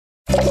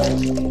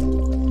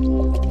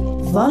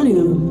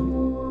Volume.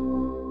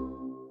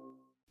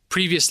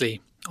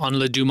 Previously on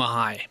Laduma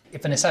High.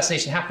 If an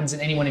assassination happens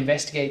and anyone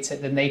investigates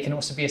it, then they can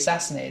also be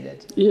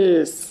assassinated.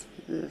 Yes.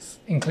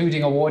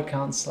 Including a ward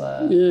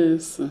counsellor.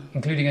 Yes.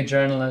 Including a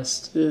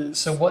journalist. Yes.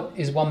 So what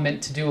is one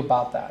meant to do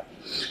about that?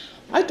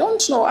 I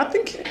don't know. I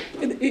think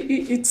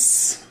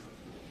it's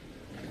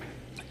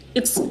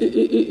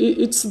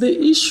the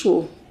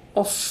issue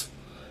of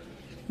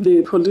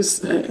the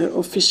police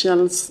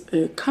officials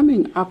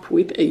coming up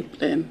with a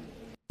plan.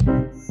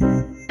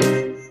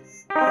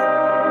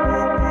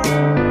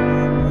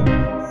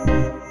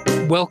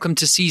 Welcome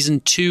to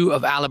Season 2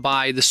 of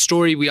Alibi. The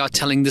story we are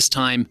telling this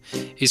time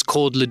is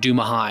called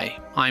Laduma High.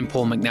 I'm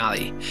Paul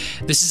McNally.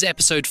 This is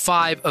episode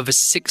 5 of a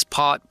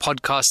 6-part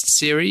podcast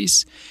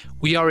series.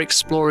 We are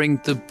exploring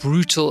the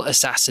brutal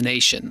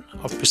assassination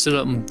of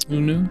Priscilla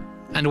Mngunu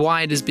and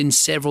why it has been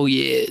several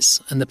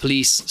years and the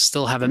police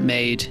still haven't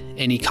made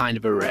any kind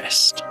of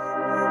arrest.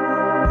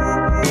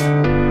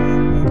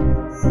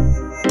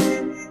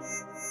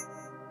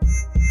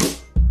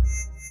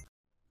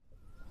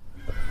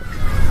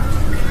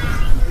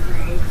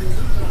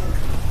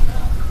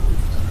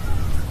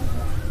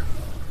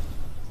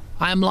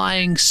 I am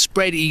lying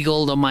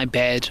spread-eagled on my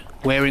bed,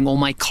 wearing all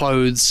my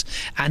clothes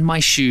and my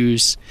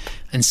shoes,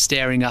 and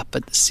staring up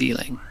at the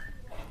ceiling.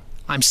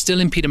 I'm still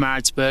in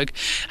Pietermaritzburg,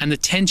 and the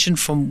tension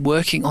from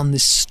working on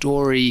this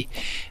story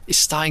is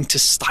starting to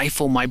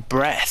stifle my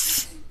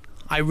breath.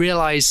 I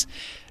realize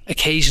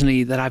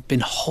occasionally that I've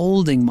been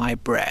holding my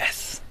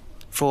breath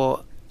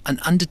for an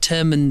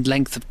undetermined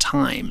length of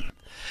time.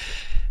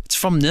 It's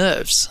from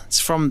nerves. It's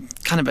from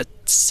kind of a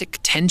sick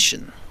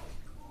tension.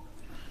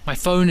 My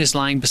phone is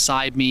lying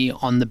beside me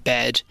on the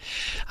bed,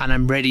 and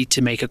I'm ready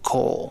to make a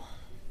call.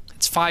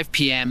 It's 5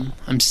 p.m.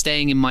 I'm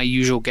staying in my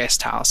usual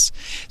guest house.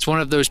 It's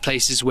one of those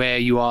places where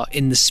you are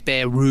in the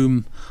spare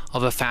room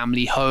of a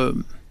family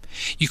home.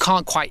 You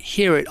can't quite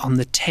hear it on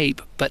the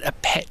tape, but a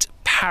pet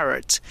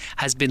parrot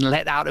has been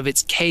let out of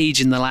its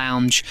cage in the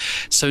lounge,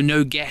 so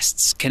no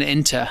guests can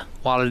enter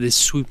while it is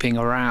swooping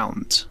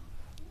around.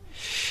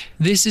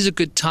 This is a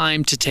good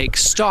time to take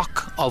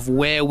stock of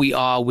where we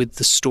are with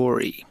the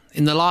story.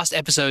 In the last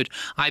episode,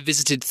 I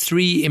visited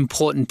 3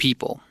 important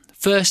people.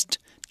 First,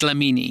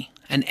 Dlamini,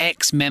 an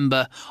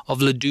ex-member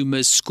of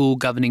Laduma's school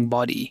governing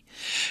body,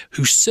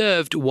 who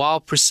served while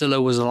Priscilla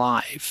was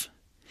alive.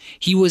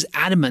 He was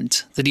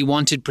adamant that he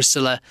wanted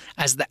Priscilla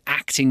as the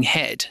acting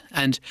head,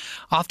 and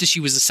after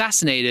she was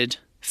assassinated,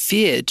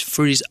 feared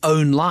for his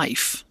own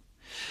life.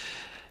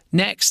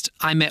 Next,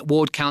 I met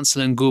ward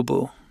counsellor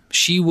Ngubu.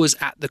 She was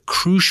at the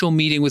crucial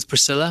meeting with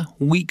Priscilla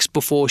weeks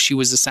before she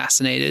was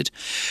assassinated,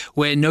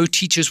 where no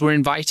teachers were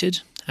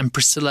invited and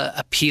Priscilla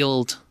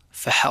appealed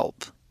for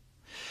help,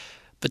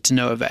 but to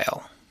no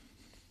avail.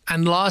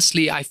 And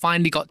lastly, I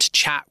finally got to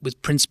chat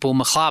with Principal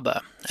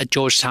Mhlaba at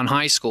Georgetown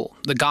High School,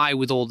 the guy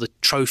with all the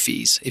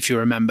trophies, if you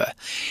remember.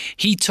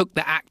 He took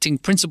the acting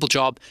principal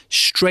job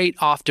straight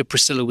after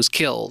Priscilla was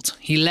killed.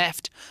 He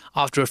left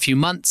after a few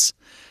months,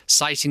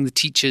 citing the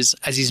teachers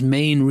as his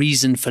main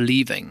reason for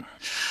leaving.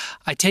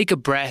 I take a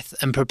breath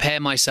and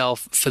prepare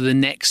myself for the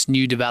next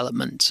new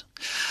development.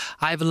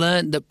 I've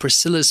learned that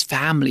Priscilla's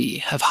family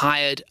have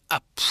hired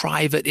a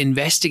private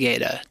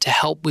investigator to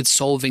help with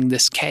solving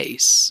this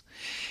case.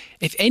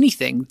 If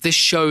anything, this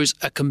shows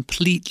a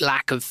complete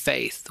lack of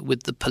faith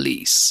with the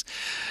police.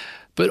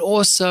 But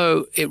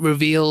also, it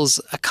reveals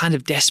a kind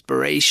of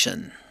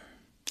desperation.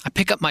 I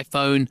pick up my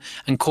phone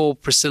and call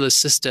Priscilla's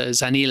sister,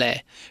 Zanile,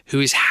 who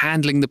is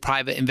handling the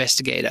private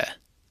investigator,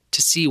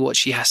 to see what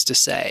she has to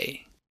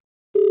say.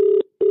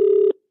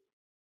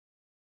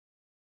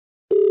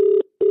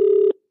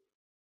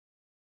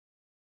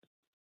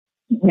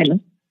 Hello.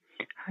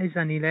 Hi,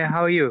 Zanile.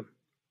 How are you?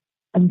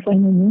 I'm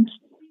fine, and you?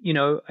 You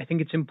know, I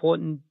think it's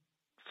important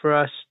for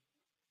us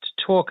to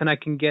talk and I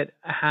can get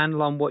a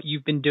handle on what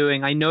you've been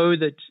doing. I know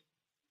that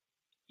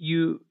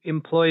you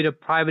employed a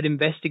private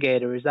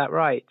investigator. Is that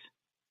right?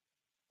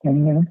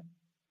 Mm-hmm.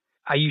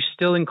 Are you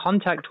still in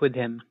contact with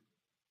him?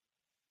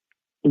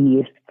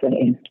 Yes, I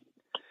am.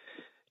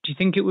 Do you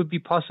think it would be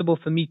possible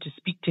for me to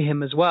speak to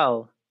him as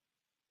well?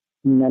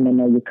 No,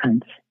 you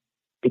can't.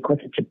 Because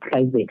it's a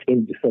private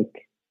effect.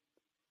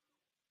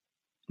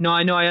 No,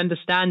 I know, I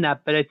understand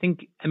that, but I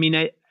think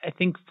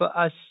for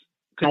us...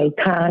 I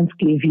can't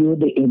give you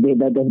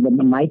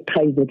my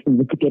private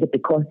investigator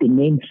because the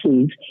name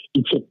says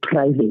it's a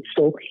private.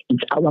 So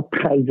it's our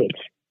private,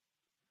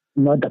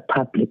 not the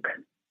public.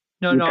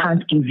 No.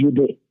 Can't give you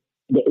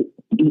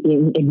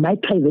in my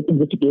private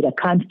investigator,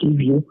 I can't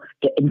give you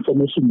the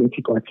information that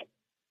you got.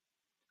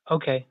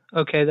 Okay,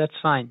 that's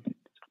fine.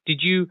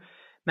 Did you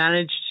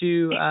manage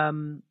to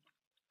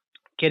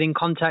get in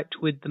contact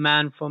with the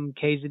man from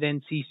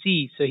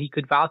KZNCC so he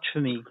could vouch for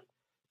me?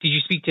 Did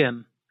you speak to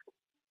him?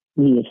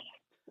 Yes.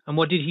 And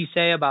what did he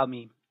say about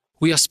me?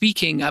 We are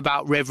speaking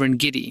about Reverend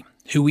Giddy,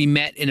 who we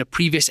met in a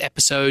previous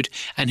episode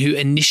and who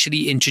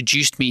initially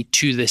introduced me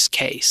to this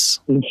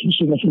case. He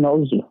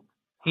knows you.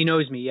 He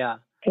knows me, yeah.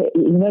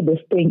 This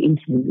thing is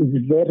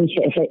very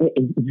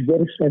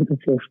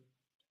sensitive.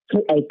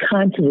 So I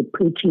can't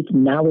repeat it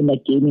now and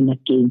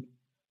again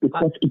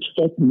because it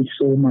hurt me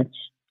so much.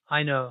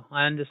 I know.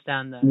 I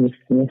understand that.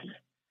 Yes.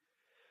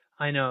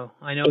 I know.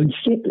 And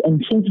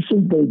since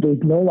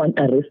there's no one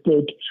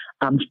arrested,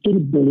 I'm still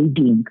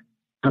bleeding.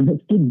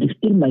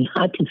 Still my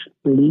heart is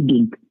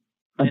bleeding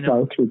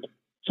about it.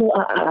 So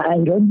I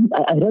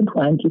don't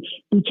want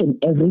each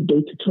and every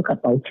day to talk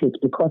about it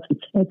because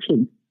it's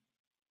hurting.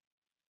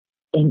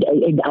 And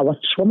I was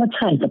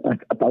traumatized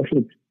about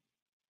it.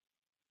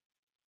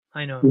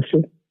 I know. You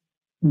see?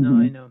 No,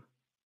 Mm-hmm. I know.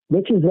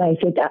 That is why I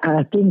said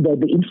I think that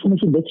the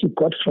information that you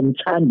got from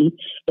Sandy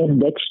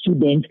and that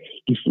student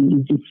is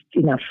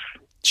enough.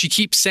 She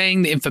keeps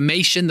saying the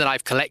information that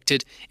I've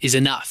collected is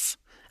enough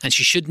and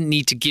she shouldn't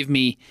need to give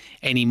me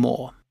any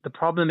more. The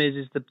problem is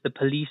the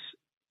police,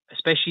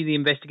 especially the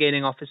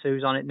investigating officer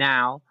who's on it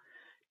now,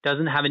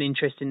 doesn't have an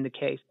interest in the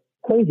case.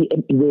 What is the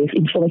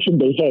information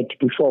they had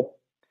before?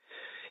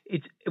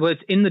 It's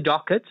in the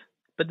docket,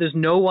 but there's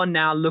no one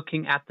now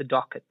looking at the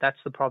docket. That's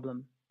the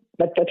problem.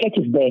 But the docket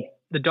is there.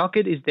 The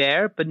docket is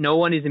there, but no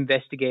one is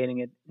investigating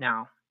it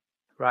now,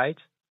 right?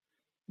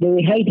 They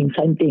were hiding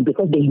something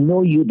because they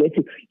know you that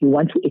you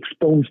want to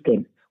expose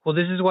them. Well,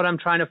 this is what I'm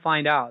trying to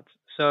find out.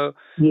 So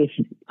yes,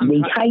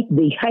 they hide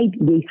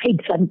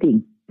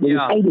something. They're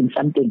hiding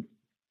something.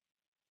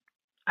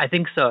 I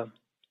think so.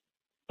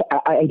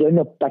 I don't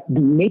know, but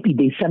maybe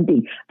there's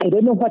something. I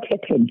don't know what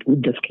happened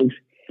with this case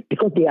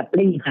because they are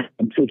playing hide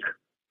and seek.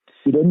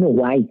 We don't know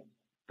why.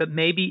 But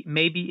maybe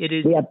it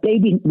is. They are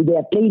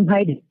playing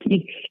hide and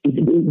seek.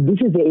 This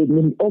is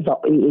over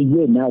a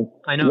year now.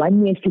 I know.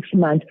 1 year, 6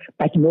 months,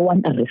 but no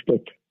one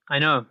arrested. I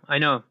know.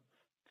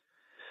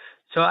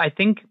 So I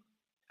think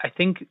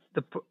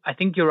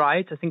you're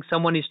right. I think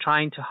someone is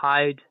trying to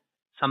hide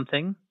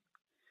something.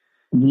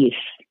 Yes,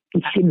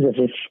 it seems as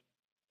if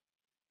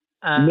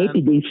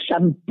maybe there's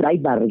some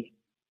bribery.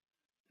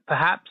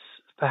 Perhaps.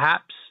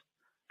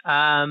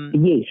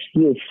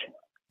 Yes.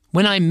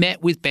 When I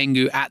met with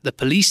Bengu at the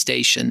police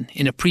station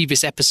in a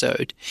previous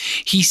episode,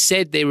 he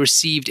said they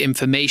received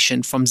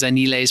information from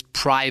Zanile's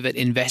private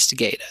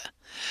investigator.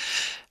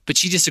 But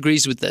she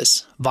disagrees with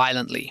this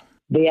violently.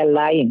 They are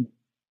lying.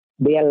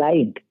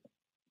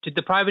 Did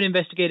the private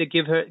investigator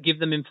give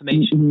them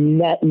information?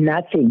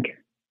 Nothing.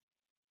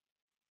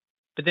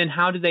 But then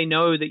how do they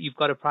know that you've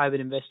got a private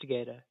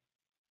investigator?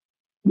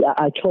 Yeah,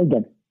 I told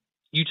them.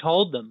 You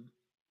told them?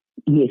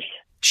 Yes.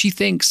 She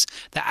thinks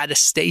that at a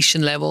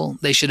station level,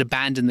 they should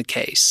abandon the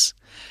case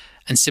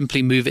and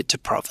simply move it to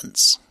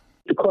province.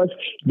 Because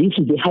this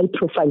is a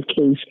high-profile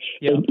case,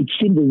 and it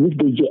seems as if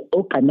there's an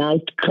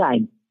organized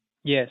crime.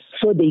 Yes.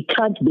 So they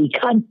can't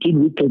deal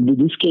with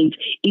this case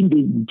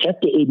in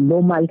just a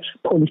normal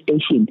police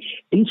station.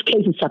 This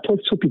case is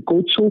supposed to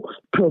go to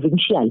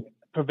provincial.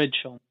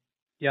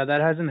 Yeah,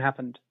 that hasn't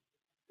happened.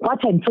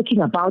 What I'm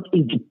talking about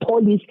is the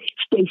police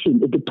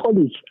station, the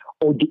police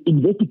or the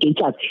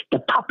investigators, the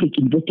public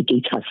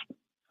investigators.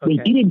 Okay.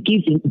 They didn't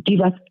give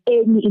us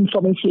any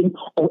information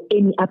or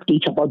any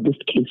updates about this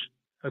case.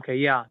 Okay,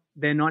 yeah.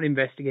 They're not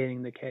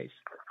investigating the case.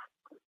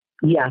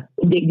 Yeah.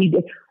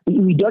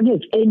 We don't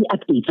have any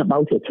updates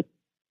about it.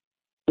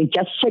 They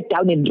just sat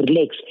down and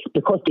relaxed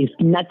because there's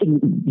nothing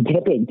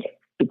happened.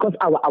 Because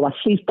our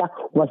sister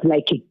was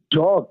like a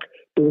dog.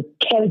 They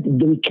killed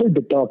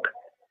the dog.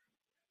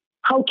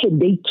 How can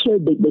they kill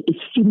the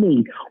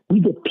female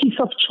with a piece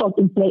of chalk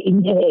in her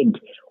hand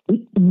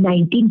with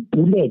 19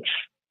 bullets?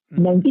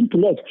 19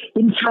 bullets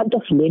in front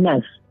of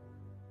Lenas.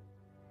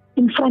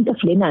 And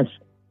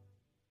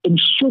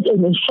shoot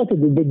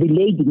the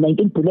lady,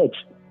 19 bullets.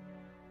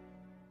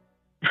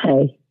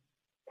 Hi.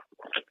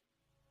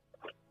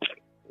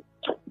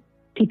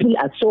 People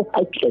are so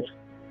heartless,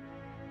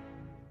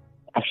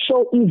 are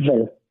so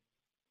evil.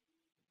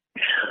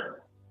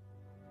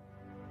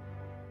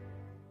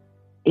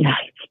 Yeah,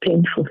 it's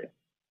painful.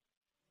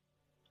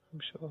 I'm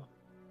sure.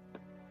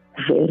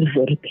 Very,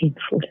 very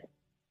painful.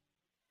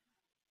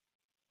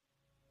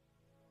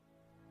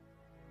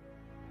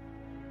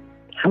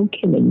 How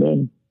can a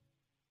man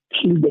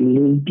kill the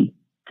lady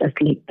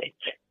just like that?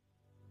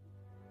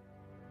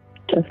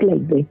 Just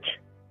like that.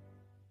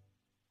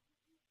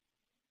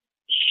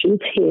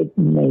 Shoot her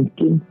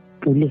 19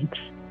 bullets.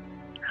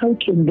 How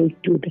can they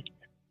do that?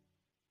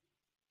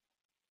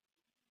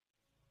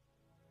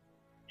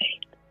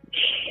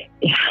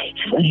 Yeah,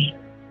 it's fine.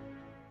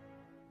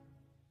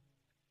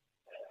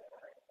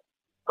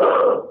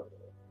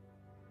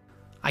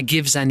 I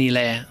give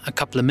Zanile a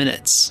couple of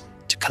minutes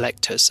to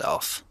collect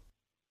herself.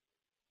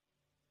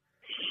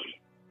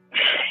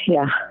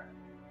 Yeah.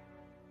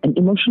 I'm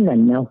emotional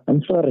now.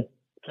 I'm sorry.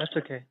 That's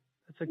okay.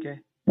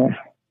 Yeah.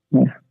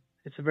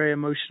 It's a very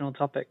emotional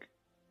topic.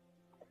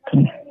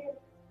 Yeah.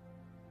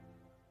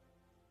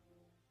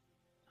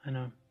 I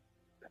know.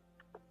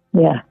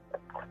 Yeah.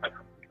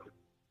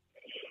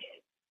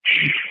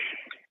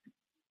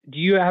 Do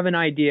you have an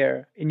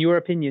idea, in your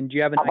opinion,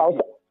 idea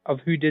of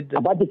who did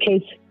about the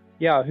case?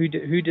 Yeah, who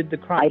did the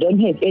crime? I don't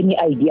have any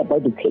idea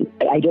about the case.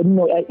 I don't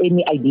know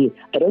any idea.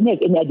 I don't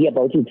have any idea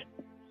about it.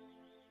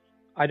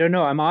 I don't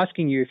know. I'm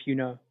asking you if you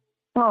know.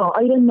 Oh,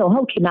 I don't know.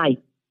 How can I?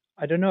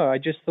 I don't know. I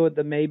just thought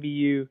that maybe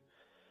you...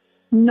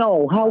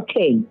 No, how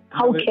can?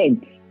 How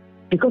can?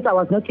 Because I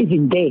was not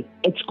even there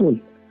at school.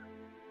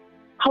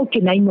 How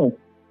can I know?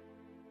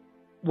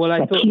 Well,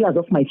 I the thought tears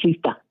of my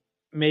sister.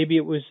 maybe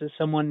it was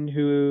someone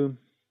who...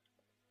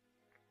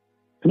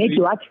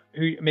 Maybe what?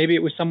 Maybe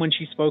it was someone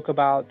she spoke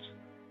about,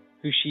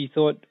 who she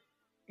thought,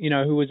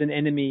 who was an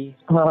enemy.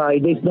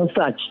 There's no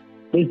such.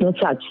 There's no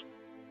such.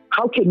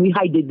 How can we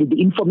hide the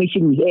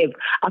information we have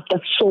after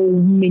so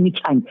many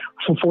times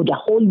for the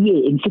whole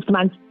year in 6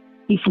 months?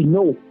 If we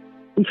know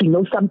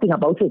something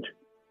about it,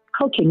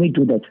 how can we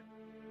do that?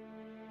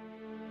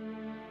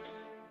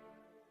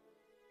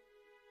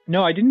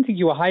 No, I didn't think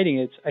you were hiding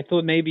it. I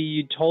thought maybe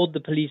you told the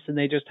police and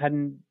they just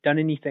hadn't done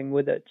anything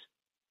with it.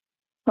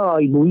 Oh,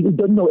 we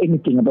don't know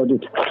anything about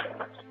it.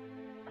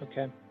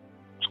 Okay.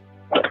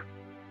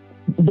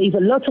 There's a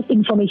lot of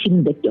information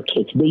in that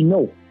docket. They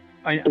know.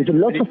 There's a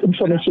lot of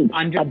information,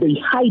 but they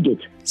hide it.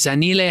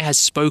 Zanile has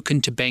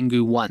spoken to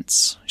Bengu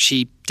once.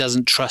 She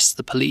doesn't trust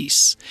the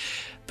police,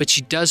 but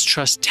she does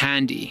trust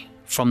Tandy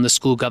from the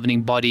school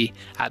governing body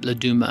at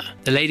Laduma.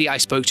 The lady I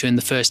spoke to in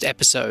the first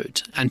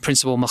episode, and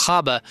Principal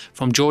Mahaba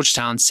from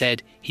Georgetown,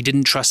 said he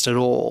didn't trust at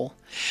all.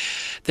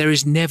 There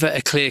is never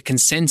a clear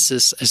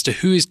consensus as to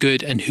who is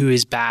good and who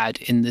is bad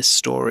in this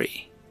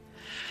story.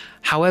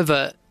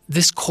 However,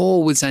 this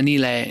call with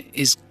Zanile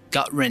is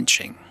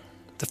gut-wrenching.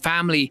 The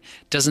family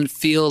doesn't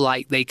feel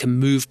like they can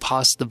move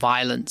past the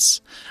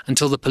violence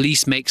until the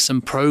police make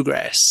some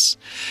progress.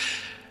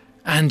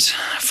 And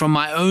from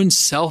my own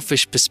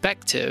selfish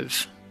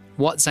perspective,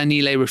 what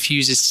Zanile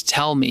refuses to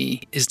tell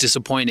me is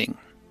disappointing.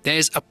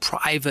 There's a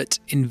private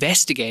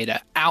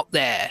investigator out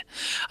there,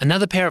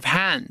 another pair of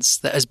hands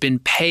that has been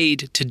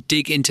paid to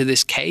dig into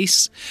this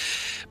case,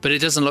 but it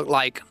doesn't look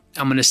like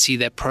I'm going to see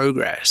their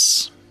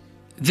progress.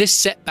 This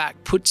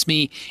setback puts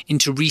me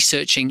into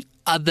researching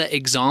other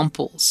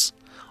examples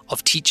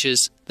of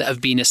teachers that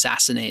have been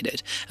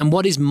assassinated. And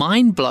what is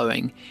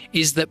mind-blowing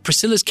is that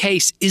Priscilla's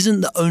case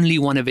isn't the only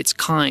one of its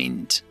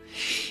kind.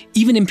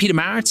 Even in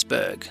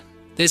Pietermaritzburg,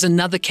 there's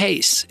another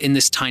case in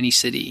this tiny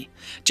city.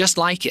 Just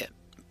like it,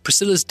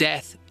 Priscilla's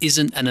death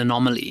isn't an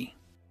anomaly.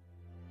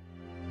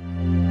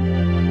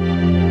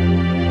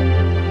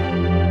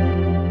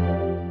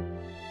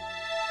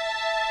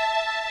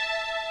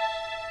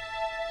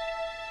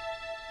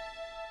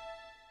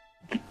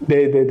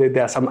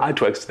 There are some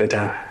artworks that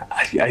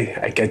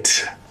I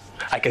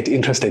get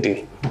interested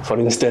in. For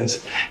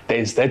instance, there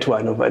is that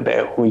one over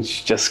there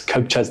which just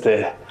captures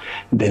the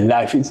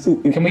life.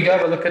 Can we go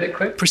have a look at it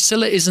quick?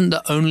 Priscilla isn't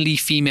the only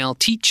female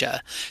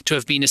teacher to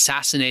have been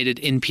assassinated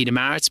in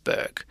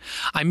Pietermaritzburg.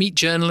 I meet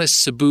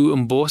journalist Sabu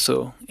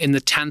Mboso in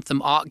the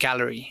Tantham Art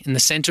Gallery in the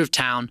centre of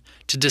town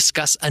to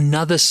discuss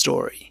another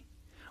story.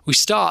 We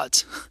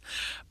start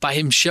by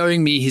him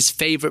showing me his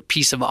favourite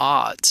piece of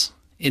art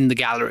in the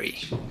gallery.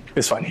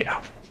 This one here.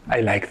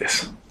 I like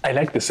this. I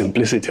like the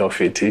simplicity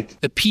of it.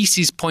 The piece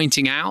he's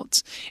pointing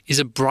out is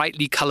a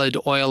brightly coloured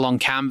oil on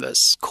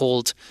canvas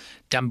called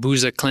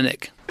Dambuza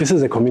Clinic. This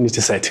is a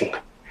community setting,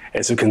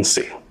 as you can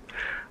see.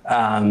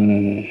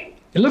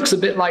 It looks a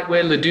bit like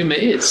where Laduma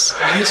is.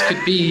 I mean, that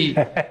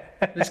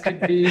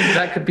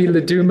could be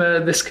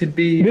Laduma, this could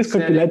be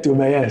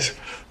Laduma, yes.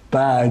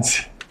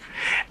 But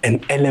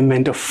an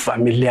element of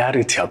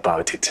familiarity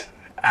about it.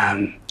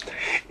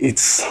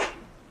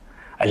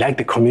 I like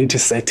the community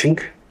setting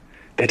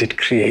that it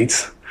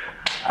creates,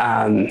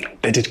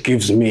 that it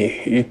gives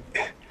me,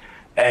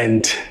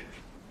 and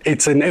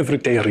it's an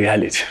everyday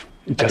reality.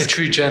 Like a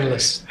true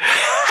journalist.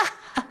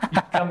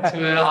 You come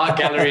to an art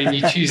gallery and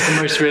you choose the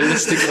most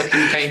realistic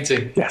looking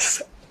painting.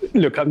 Yes.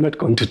 Look, I'm not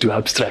going to do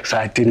abstracts.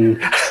 I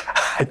didn't.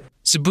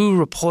 Sabu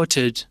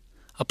reported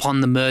upon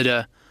the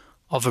murder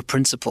of a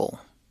principal,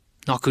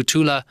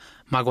 Nakutula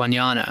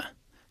Magwanyana.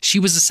 She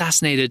was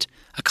assassinated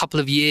a couple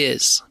of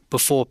years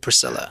before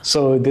Priscilla.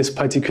 So this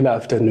particular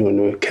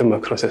afternoon, we came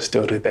across a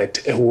story that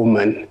a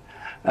woman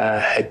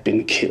had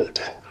been killed.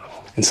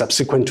 And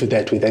subsequent to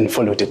that, we then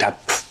followed it up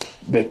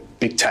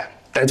big time.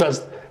 That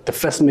was the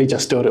first major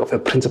story of a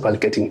principal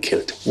getting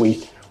killed.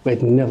 We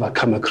had never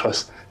come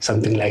across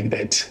something like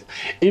that.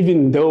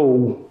 Even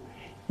though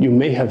you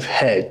may have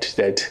heard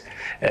that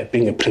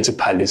being a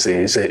principal is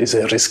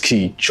a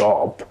risky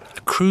job.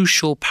 A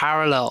crucial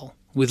parallel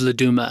with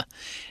Laduma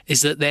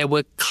is that there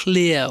were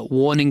clear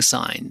warning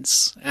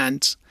signs,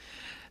 and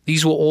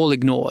these were all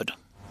ignored.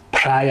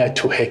 Prior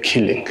to her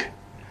killing,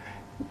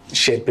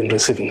 she had been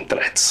receiving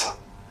threats.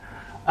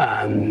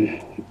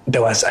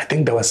 There was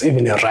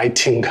even a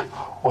writing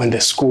on the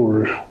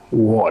school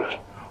wall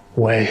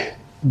where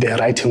the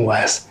writing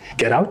was,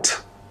 "Get out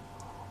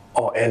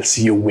or else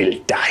you will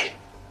die."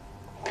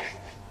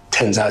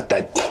 Turns out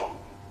that a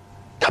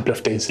couple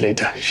of days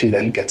later, she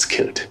then gets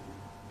killed.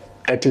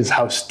 That is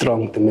how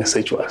strong the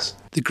message was.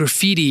 The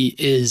graffiti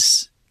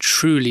is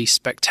truly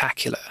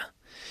spectacular.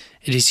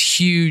 It is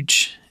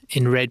huge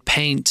in red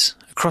paint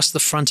across the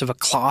front of a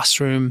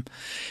classroom,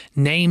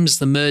 names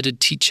the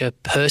murdered teacher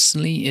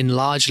personally in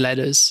large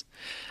letters,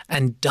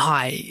 and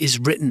die is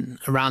written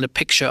around a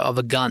picture of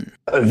a gun.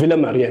 Villa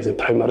Maria is a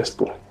primary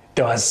school.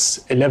 There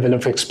was a level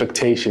of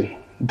expectation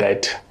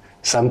that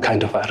some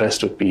kind of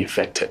arrest would be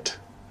effected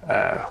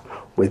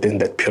within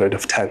that period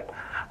of time.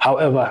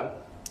 However,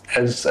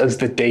 as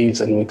the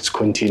days and weeks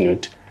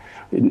continued,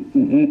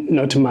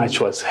 not much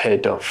was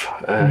heard of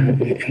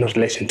in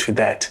relation to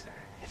that.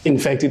 In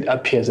fact, it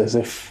appears as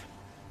if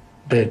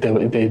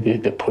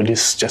the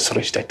police just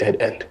reached a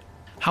dead end.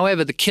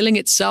 However, the killing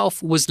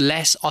itself was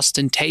less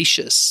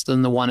ostentatious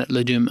than the one at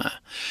Laduma.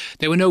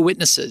 There were no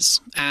witnesses,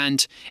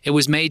 and it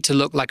was made to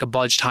look like a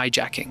botched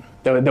hijacking.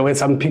 There were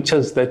some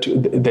pictures that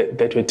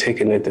were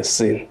taken at the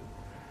scene.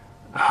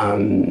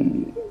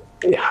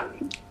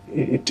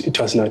 It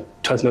was not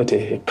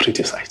a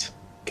pretty sight,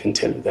 I can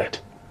tell you that.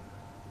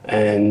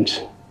 And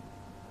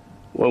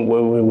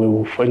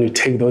when you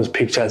take those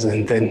pictures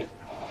and then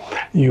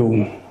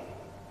you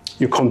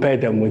compare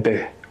them with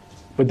the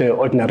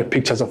ordinary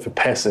pictures of a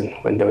person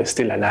when they were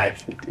still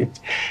alive, it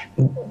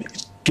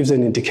gives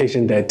an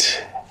indication that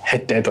her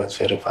death was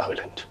very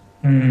violent.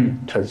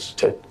 It was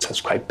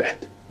quite bad,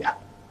 yeah.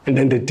 And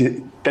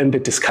then the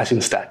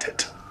discussion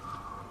started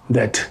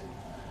that,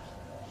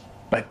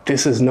 but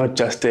this is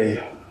not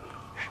a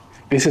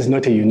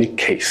unique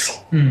case.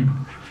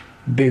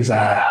 These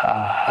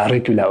are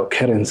regular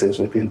occurrences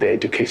within the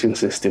education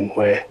system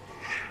where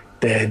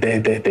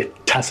the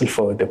tussle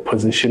for the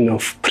position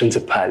of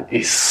principal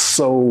is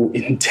so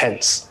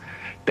intense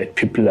that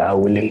people are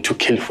willing to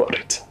kill for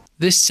it.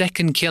 This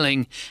second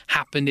killing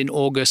happened in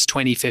August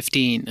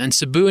 2015, and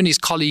Sabu and his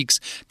colleagues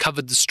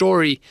covered the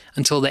story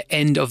until the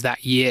end of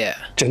that year.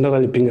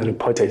 Generally, being a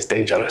reporter is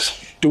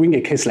dangerous. Doing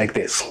a case like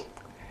this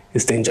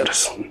is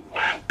dangerous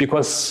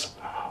because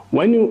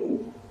when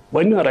you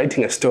are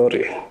writing a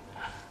story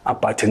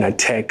about an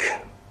attack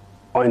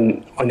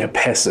on a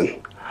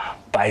person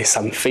by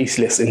some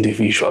faceless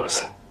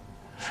individuals,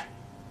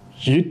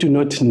 you do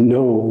not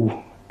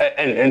know,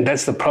 and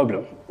that's the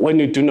problem. When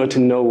you do not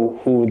know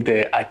who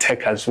the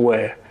attackers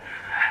were,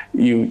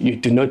 you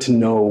do not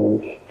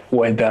know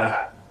whether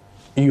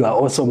you are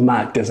also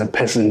marked as a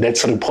person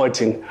that's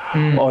reporting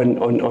on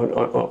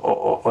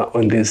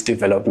these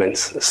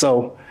developments.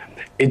 So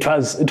it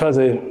was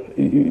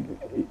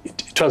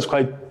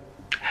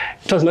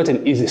not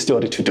an easy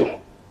story to do.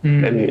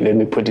 Let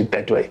me put it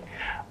that way.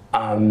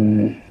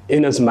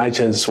 In as much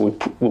as we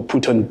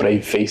put on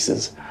brave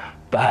faces,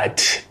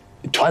 but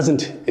it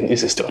wasn't an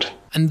easy story.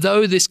 And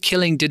though this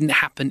killing didn't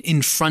happen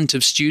in front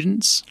of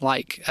students,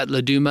 like at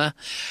Laduma,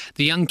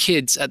 the young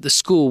kids at the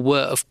school were,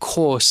 of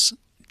course,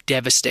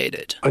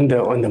 devastated. On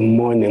the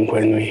morning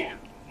when we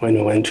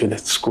went to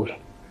that school,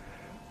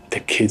 the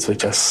kids were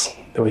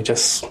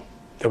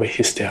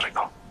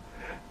hysterical.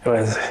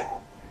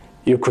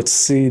 You could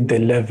see the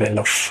level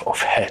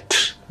of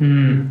hurt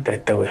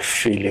that they were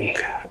feeling.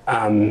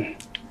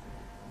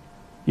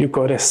 You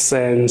got a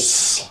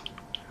sense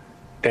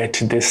that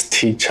this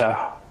teacher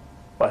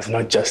was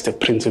not just a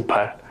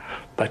principal,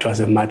 but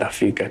was a mother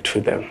figure to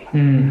them.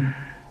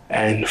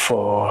 And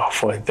for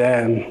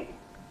them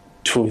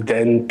to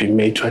then be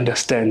made to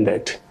understand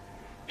that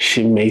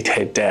she made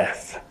her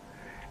death,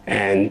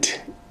 and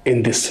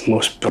in this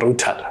most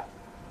brutal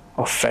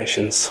of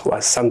fashions,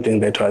 was something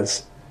that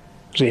was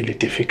really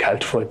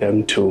difficult for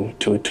them to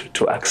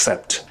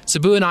accept.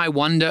 Sabu and I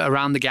wander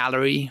around the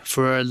gallery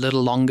for a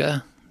little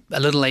longer, a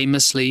little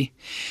aimlessly.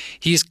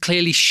 He is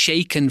clearly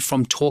shaken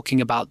from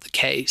talking about the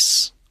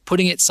case.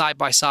 Putting it side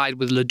by side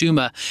with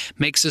Laduma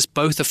makes us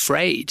both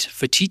afraid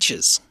for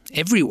teachers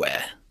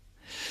everywhere.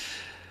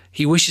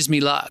 He wishes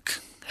me luck,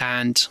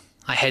 and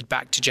I head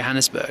back to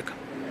Johannesburg.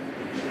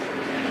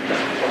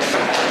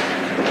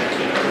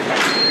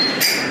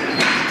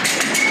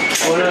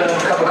 Want a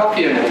cup of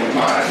coffee?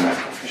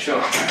 For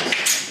sure.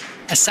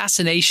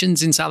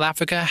 Assassinations in South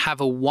Africa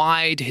have a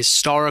wide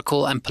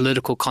historical and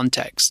political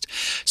context.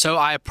 So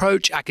I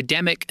approach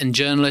academic and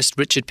journalist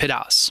Richard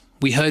Pittas.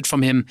 We heard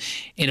from him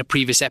in a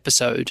previous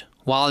episode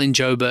while in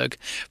Joburg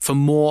for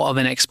more of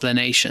an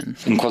explanation.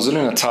 In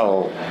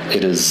KwaZulu-Natal,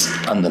 it is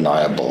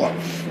undeniable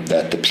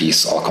that the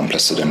police are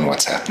complicit in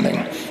what's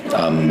happening.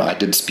 I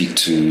did speak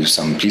to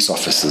some police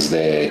officers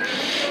there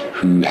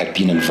who had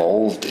been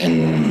involved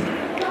in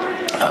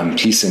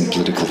policing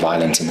political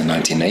violence in the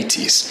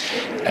 1980s.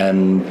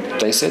 And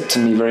they said to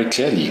me very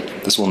clearly,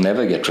 this will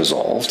never get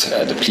resolved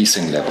at a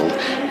policing level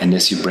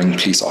unless you bring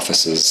police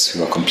officers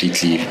who are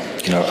completely,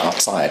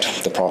 outside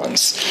the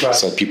province. Right.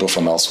 So people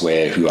from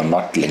elsewhere who are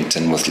not linked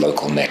in with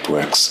local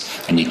networks,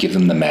 and you give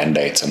them the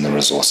mandates and the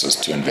resources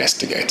to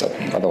investigate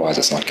it. Otherwise,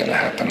 it's not going to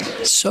happen.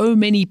 So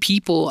many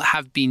people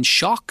have been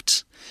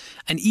shocked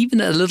and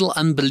even a little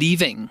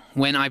unbelieving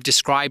when I've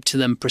described to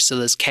them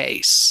Priscilla's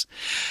case.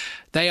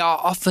 They are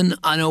often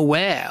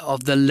unaware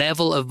of the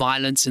level of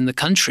violence in the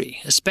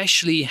country,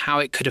 especially how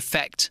it could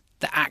affect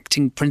the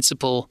acting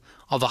principal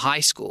of a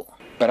high school.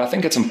 But I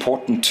think it's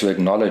important to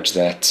acknowledge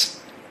that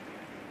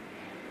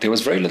there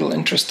was very little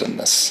interest in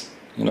this.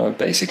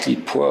 Basically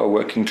poor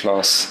working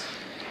class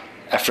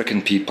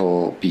African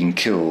people being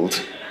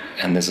killed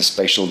and there's a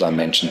spatial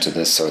dimension to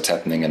this, so it's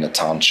happening in a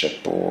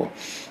township or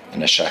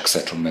in a shack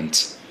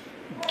settlement,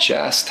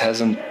 just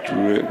hasn't,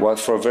 well,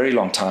 for a very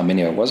long time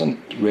anyway, wasn't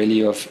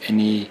really of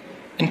any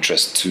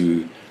interest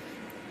to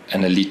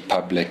an elite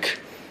public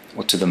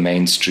or to the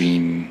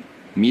mainstream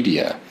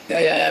media.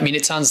 I mean,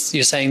 it sounds,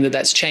 you're saying that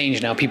that's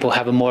changed now. People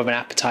have more of an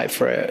appetite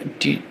for it.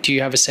 Do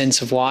you have a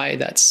sense of why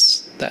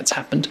that's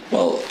happened?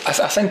 Well, I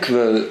think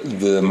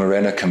the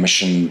Morena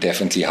Commission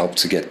definitely helped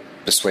to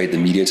persuade the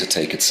media to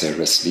take it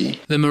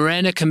seriously. The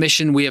Morena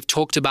Commission we have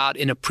talked about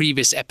in a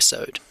previous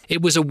episode.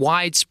 It was a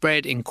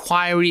widespread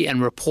inquiry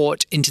and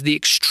report into the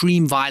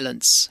extreme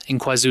violence in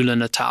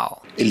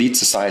KwaZulu-Natal. Elite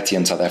society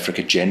in South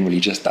Africa generally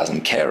just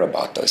doesn't care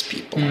about those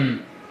people.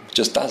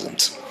 Just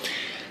doesn't.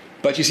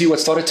 But you see, what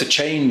started to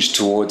change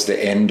towards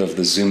the end of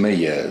the Zuma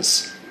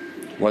years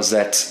was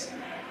that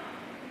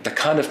the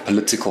kind of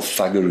political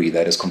thuggery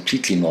that is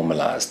completely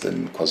normalized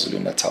in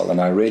KwaZulu-Natal,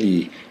 and I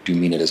really do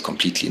mean it is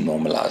completely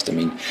normalized. I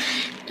mean,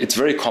 it's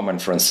very common,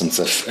 for instance,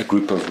 if a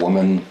group of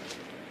women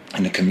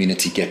in a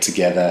community get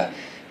together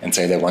and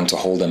say they want to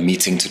hold a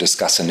meeting to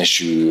discuss an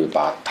issue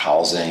about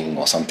housing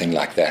or something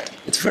like that.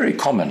 It's very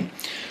common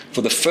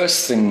for the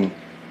first thing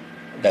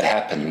that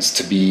happens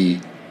to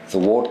be the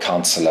ward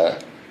councillor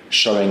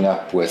showing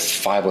up with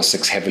 5 or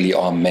 6 heavily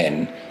armed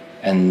men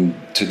and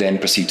to then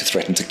proceed to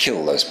threaten to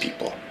kill those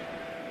people.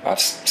 I've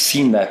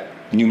seen that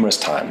numerous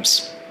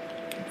times.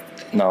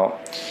 Now,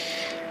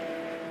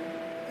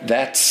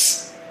 that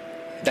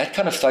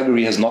kind of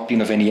thuggery has not been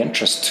of any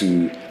interest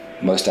to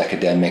most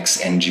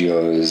academics,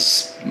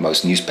 NGOs,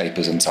 most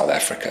newspapers in South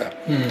Africa,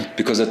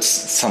 because it's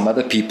some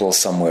other people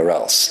somewhere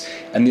else.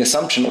 And the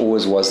assumption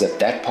always was that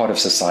that part of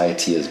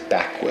society is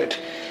backward.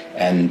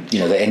 And, you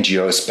know, the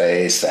NGO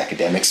space, the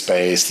academic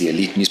space, the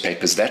elite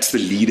newspapers, that's the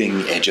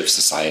leading edge of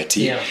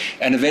society. Yeah.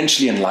 And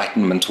eventually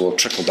enlightenment will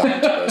trickle down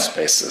to those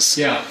spaces.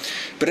 Yeah.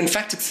 But in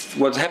fact,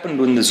 what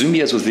happened in the Zuma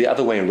years was the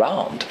other way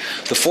around.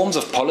 The forms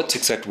of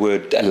politics that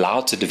were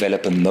allowed to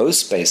develop in those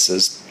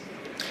spaces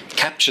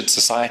captured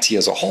society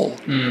as a whole.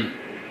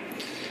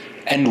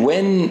 And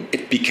when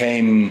it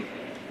became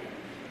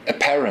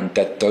apparent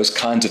that those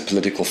kinds of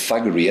political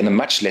thuggery, in a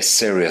much less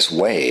serious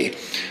way,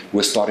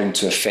 were starting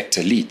to affect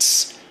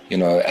elites, you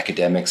know,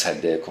 academics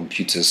had their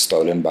computers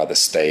stolen by the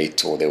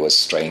state, or there was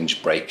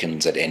strange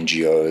break-ins at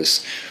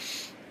NGOs,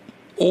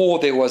 or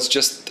there was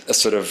just a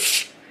sort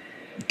of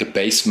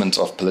debasement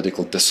of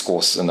political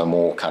discourse in a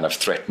more kind of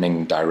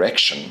threatening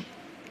direction.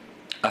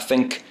 I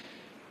think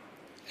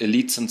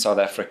elites in South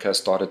Africa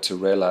started to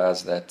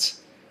realize that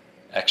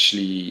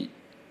actually,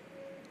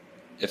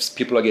 if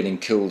people are getting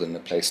killed in a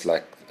place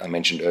like I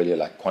mentioned earlier,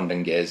 like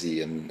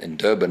Kwandangezi in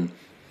Durban,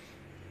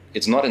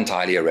 it's not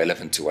entirely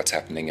irrelevant to what's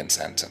happening in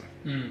Sandton.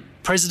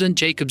 President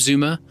Jacob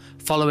Zuma,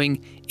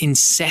 following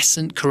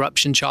incessant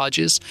corruption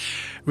charges,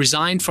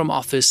 resigned from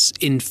office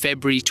in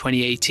February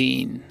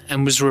 2018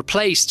 and was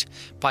replaced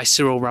by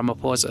Cyril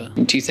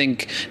Ramaphosa. Do you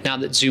think now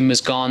that Zuma's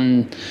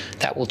gone,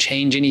 that will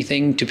change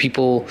anything?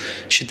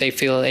 Should they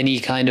feel any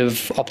kind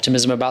of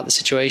optimism about the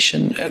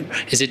situation?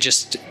 Is it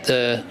just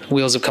the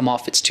wheels have come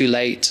off, it's too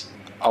late?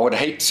 I would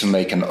hate to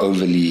make an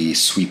overly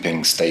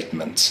sweeping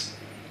statement,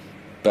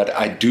 but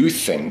I do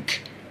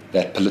think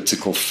that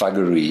political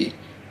thuggery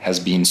has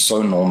been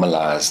so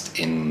normalized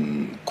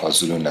in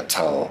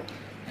KwaZulu-Natal,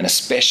 and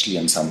especially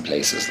in some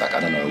places like, I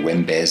don't know,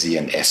 Wembezi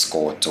and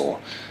Escort or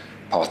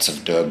parts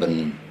of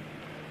Durban,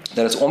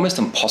 that it's almost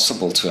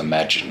impossible to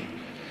imagine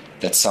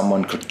that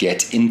someone could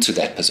get into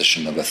that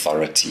position of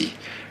authority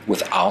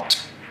without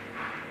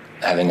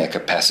having a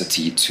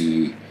capacity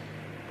to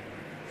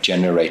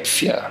generate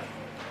fear.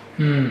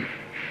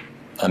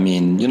 I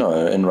mean, you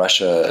know, in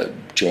Russia,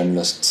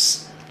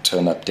 journalists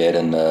turn up dead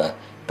in the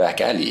back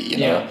alley, you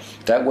know.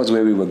 That was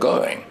where we were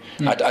going.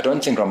 I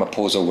don't think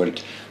Ramaphosa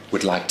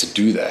would like to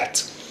do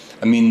that.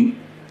 I mean,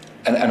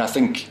 and I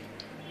think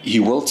he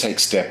will take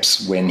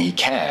steps when he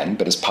can,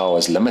 but his power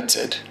is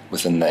limited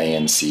within the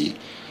ANC,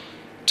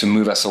 to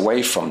move us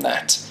away from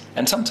that.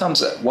 And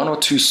sometimes 1 or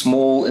 2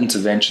 small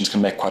interventions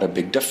can make quite a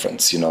big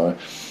difference, you know,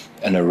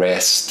 an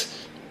arrest,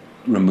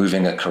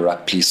 removing a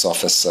corrupt police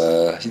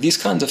officer. These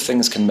kinds of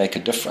things can make a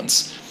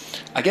difference.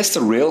 I guess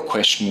the real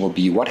question will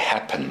be what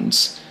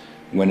happens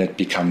when it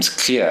becomes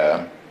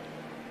clear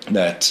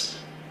that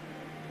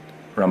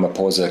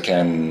Ramaphosa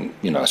can,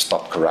 you know,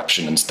 stop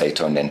corruption in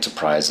state-owned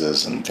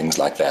enterprises and things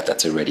like that.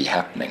 That's already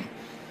happening.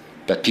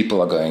 But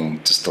people are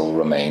going to still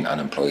remain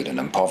unemployed and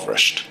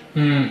impoverished.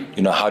 You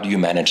know, how do you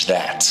manage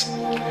that?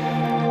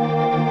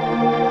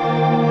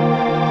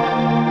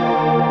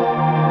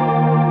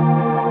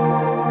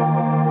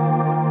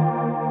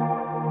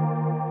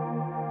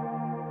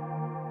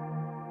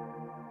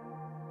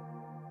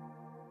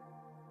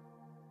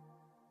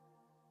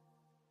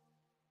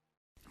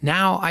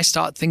 Now I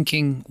start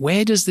thinking,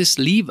 where does this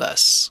leave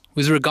us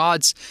with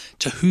regards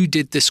to who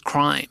did this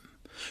crime?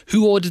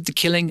 Who ordered the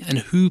killing and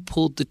who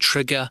pulled the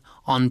trigger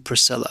on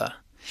Priscilla?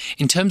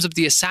 In terms of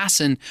the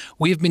assassin,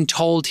 we have been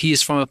told he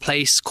is from a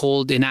place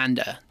called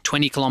Inanda,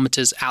 20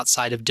 kilometers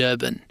outside of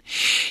Durban.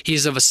 He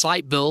is of a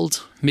slight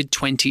build,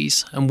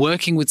 mid-20s, and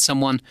working with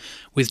someone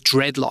with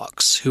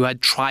dreadlocks who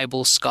had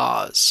tribal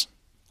scars.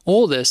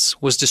 All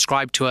this was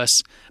described to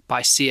us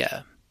by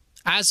Sia.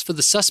 As for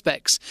the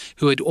suspects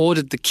who had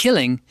ordered the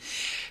killing,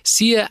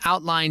 Sia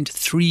outlined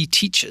 3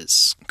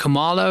 teachers: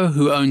 Kamalo,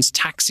 who owns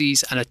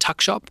taxis and a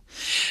tuck shop;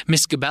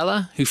 Miss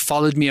Gabella, who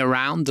followed me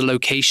around the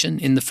location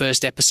in the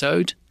first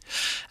episode;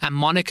 and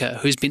Monica,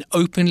 who's been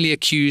openly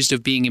accused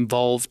of being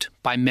involved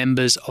by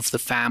members of the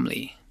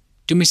family.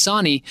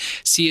 Dumisani,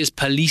 Sia's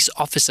police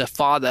officer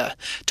father,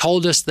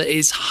 told us that it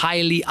is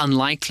highly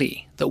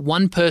unlikely that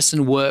one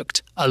person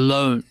worked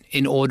alone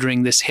in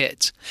ordering this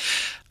hit.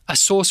 A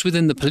source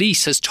within the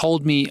police has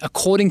told me,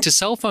 according to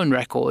cell phone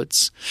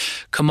records,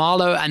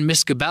 Kamalo and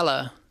Miss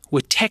Gabella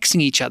were texting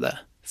each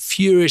other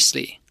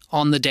furiously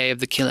on the day of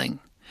the killing.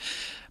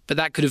 But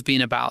that could have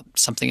been about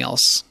something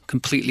else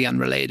completely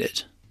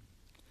unrelated.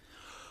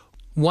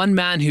 One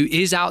man who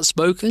is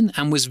outspoken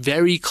and was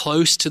very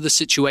close to the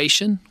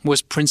situation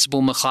was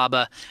Principal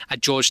Machaba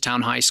at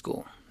Georgetown High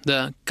School.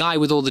 The guy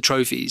with all the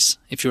trophies,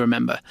 if you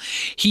remember.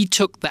 He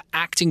took the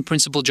acting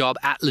principal job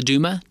at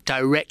Laduma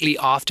directly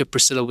after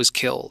Priscilla was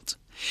killed.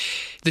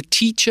 The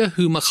teacher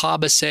who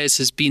Machaba says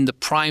has been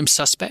the prime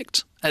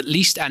suspect, at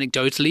least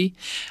anecdotally,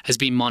 has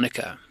been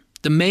Monica.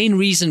 The main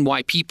reason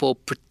why people,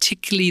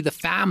 particularly the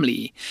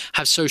family,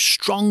 have so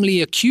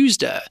strongly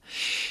accused her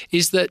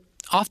is that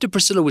after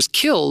Priscilla was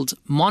killed,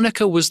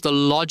 Monica was the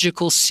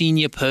logical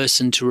senior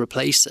person to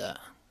replace her.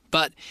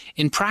 But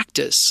in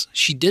practice,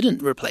 she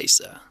didn't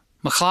replace her.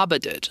 Machaba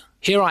did.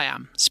 Here I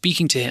am,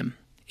 speaking to him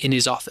in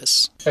his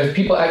office. Have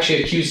people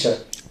actually accused her?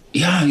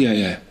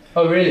 Yeah.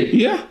 Oh, really?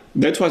 Yeah,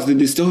 that was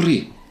the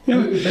story.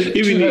 Yeah.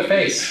 Even to her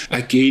face?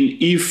 Again,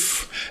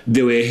 if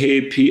they were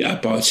happy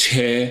about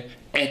her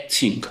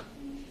acting,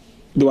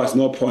 there was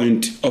no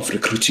point of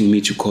recruiting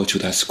me to go to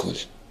that school.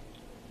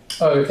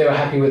 Oh, if they were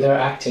happy with her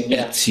acting?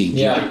 Yeah. Acting,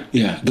 yeah.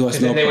 There was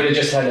no then they would have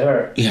just had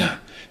her. Yeah.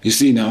 You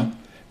see now,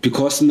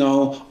 because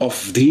now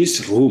of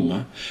this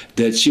rumor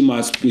that she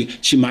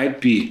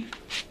might be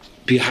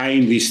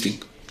behind this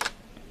thing.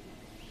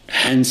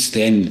 Hence,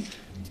 then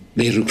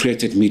they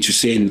recruited me to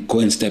say and go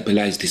and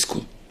stabilize the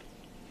school.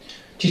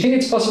 Do you think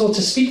it's possible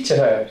to speak to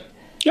her?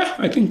 Yeah,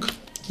 I think.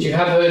 Do you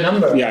have her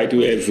number? Yeah, I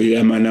do.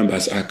 My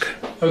number's Ak.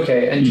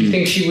 Okay, and do you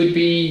think she would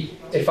be,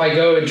 if I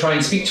go and try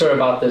and speak to her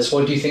about this,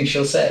 what do you think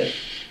she'll say?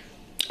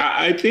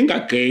 I think,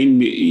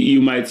 again,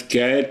 you might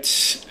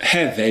get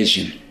her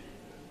version.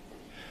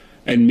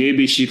 And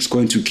maybe she's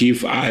going to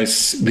give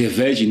us the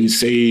version,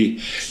 say,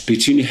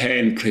 between her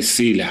and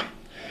Priscilla.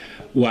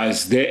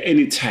 Was there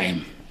any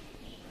time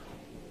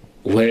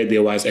where they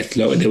were at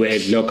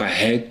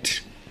loggerhead,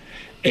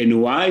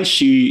 and why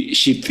she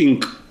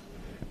think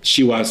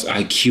she was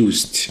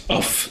accused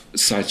of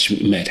such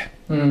murder?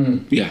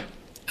 Yeah.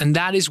 And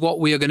that is what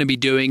we are going to be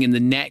doing in the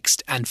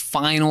next and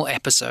final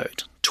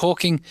episode,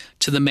 talking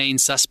to the main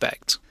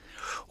suspect.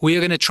 We are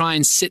going to try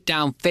and sit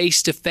down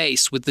face to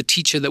face with the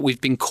teacher that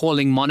we've been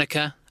calling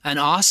Monica and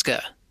ask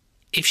her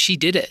if she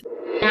did it.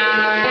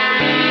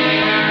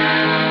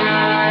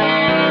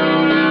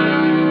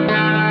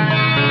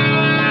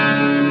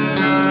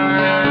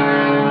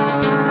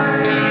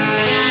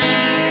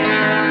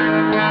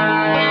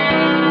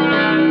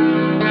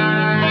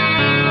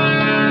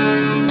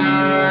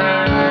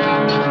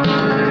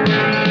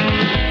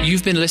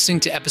 You've been listening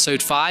to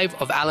episode 5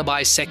 of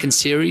Alibi's second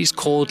series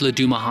called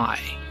Laduma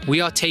High. We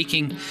are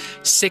taking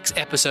 6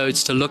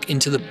 episodes to look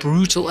into the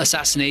brutal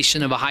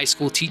assassination of a high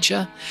school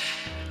teacher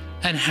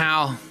and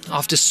how,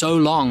 after so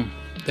long,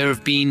 there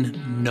have been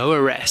no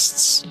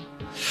arrests.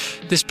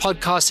 This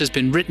podcast has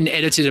been written,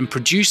 edited, and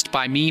produced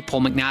by me,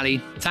 Paul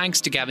McNally.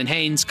 Thanks to Gavin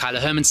Haynes, Kyla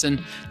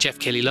Hermanson, Jeff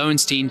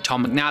Kelly-Lowenstein,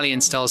 Tom McNally,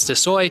 and Stella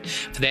Desoy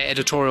for their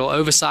editorial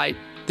oversight.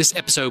 This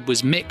episode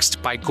was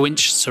mixed by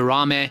Gwinch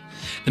Sarame.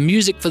 The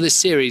music for this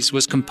series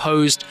was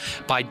composed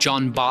by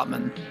John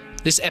Bartman.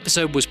 This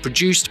episode was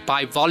produced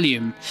by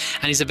Volume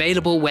and is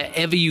available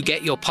wherever you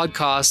get your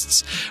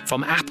podcasts,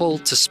 from Apple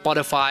to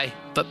Spotify,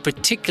 but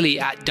particularly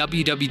at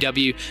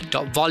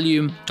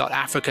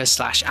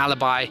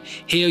www.volume.africa/alibi.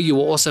 Here you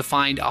will also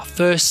find our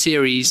first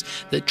series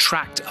that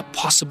tracked a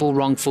possible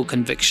wrongful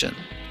conviction.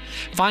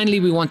 Finally,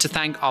 we want to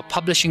thank our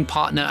publishing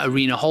partner,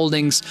 Arena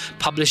Holdings,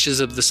 publishers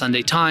of The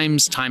Sunday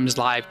Times,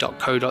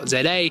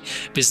 timeslive.co.za,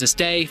 Business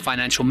Day,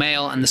 Financial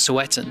Mail, and The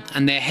Sowetan,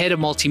 and their head of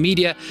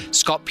multimedia,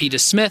 Scott Peter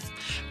Smith,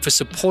 for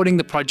supporting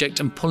the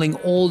project and pulling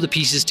all the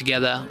pieces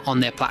together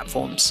on their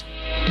platforms.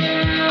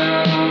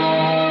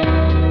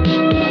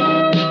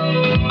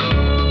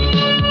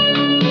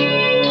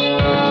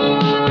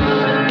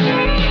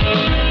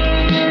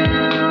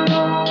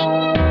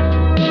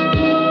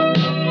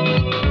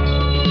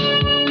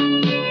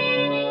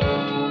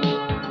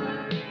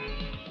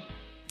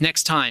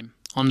 Next time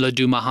on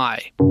Laduma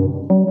High.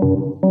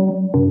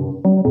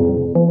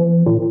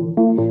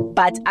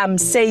 But I'm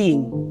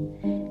saying,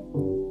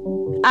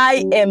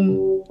 I am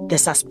the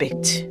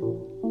suspect.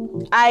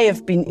 I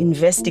have been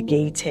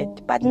investigated,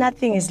 but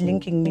nothing is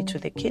linking me to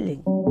the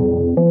killing.